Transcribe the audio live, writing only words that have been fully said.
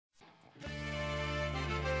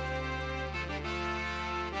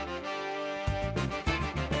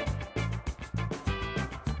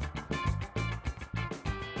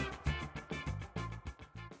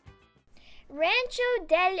Rancho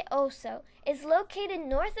del Oso is located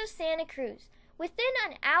north of Santa Cruz, within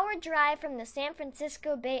an hour drive from the San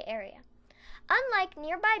Francisco Bay Area. Unlike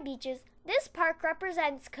nearby beaches, this park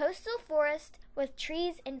represents coastal forest with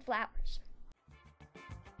trees and flowers.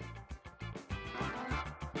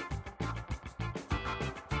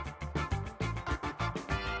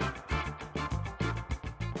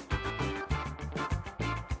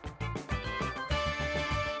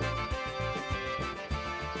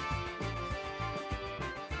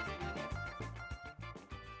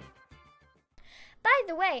 By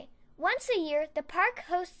the way, once a year, the park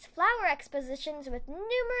hosts flower expositions with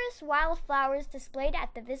numerous wildflowers displayed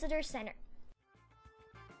at the visitor center.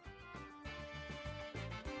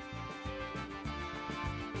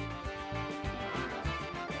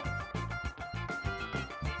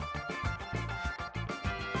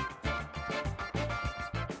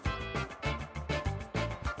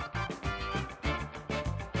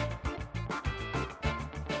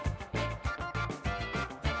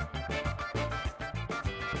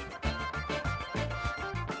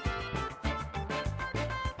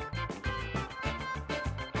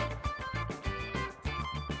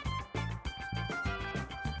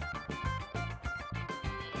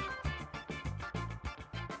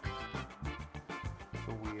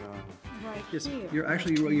 Right Yes, here.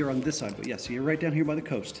 you're on this side, but yes, you're right down here by the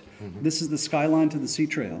coast. This is the skyline to the sea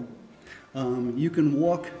trail. You can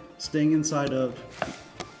walk staying inside of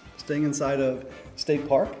state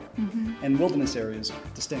park and wilderness areas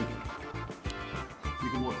to Stanford. You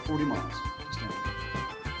can walk 40 miles to Stanford.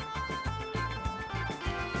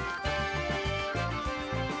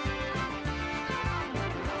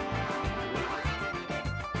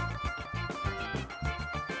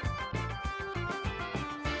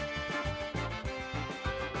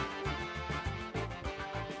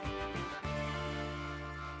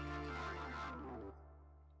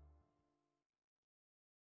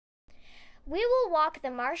 We will walk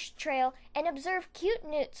the marsh trail and observe cute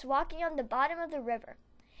newts walking on the bottom of the river.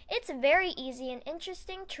 It's a very easy and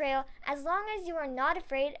interesting trail as long as you are not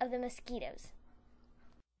afraid of the mosquitoes.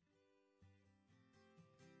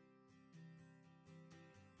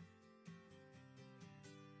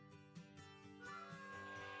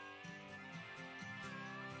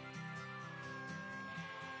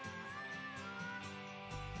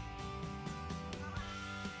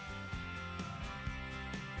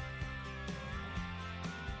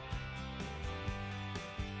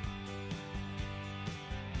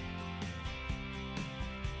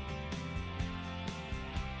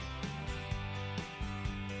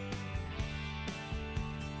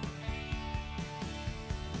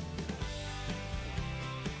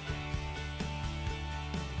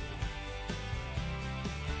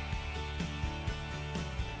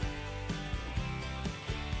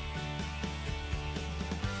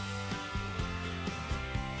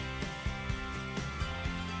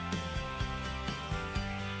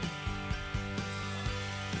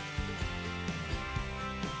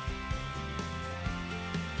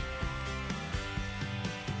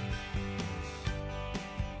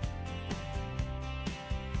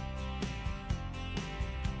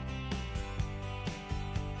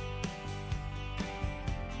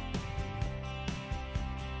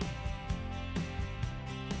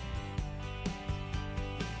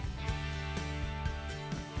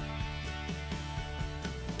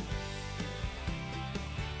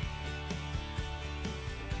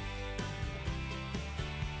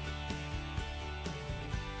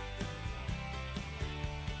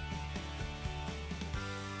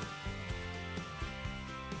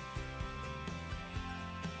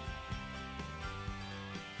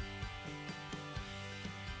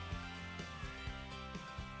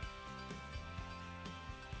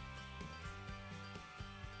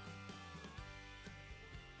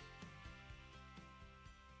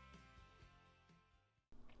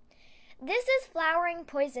 This is flowering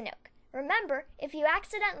poison oak. Remember, if you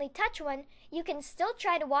accidentally touch one, you can still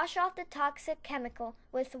try to wash off the toxic chemical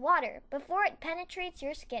with water before it penetrates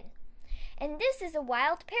your skin. And this is a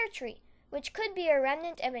wild pear tree, which could be a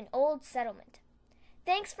remnant of an old settlement.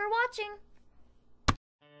 Thanks for watching!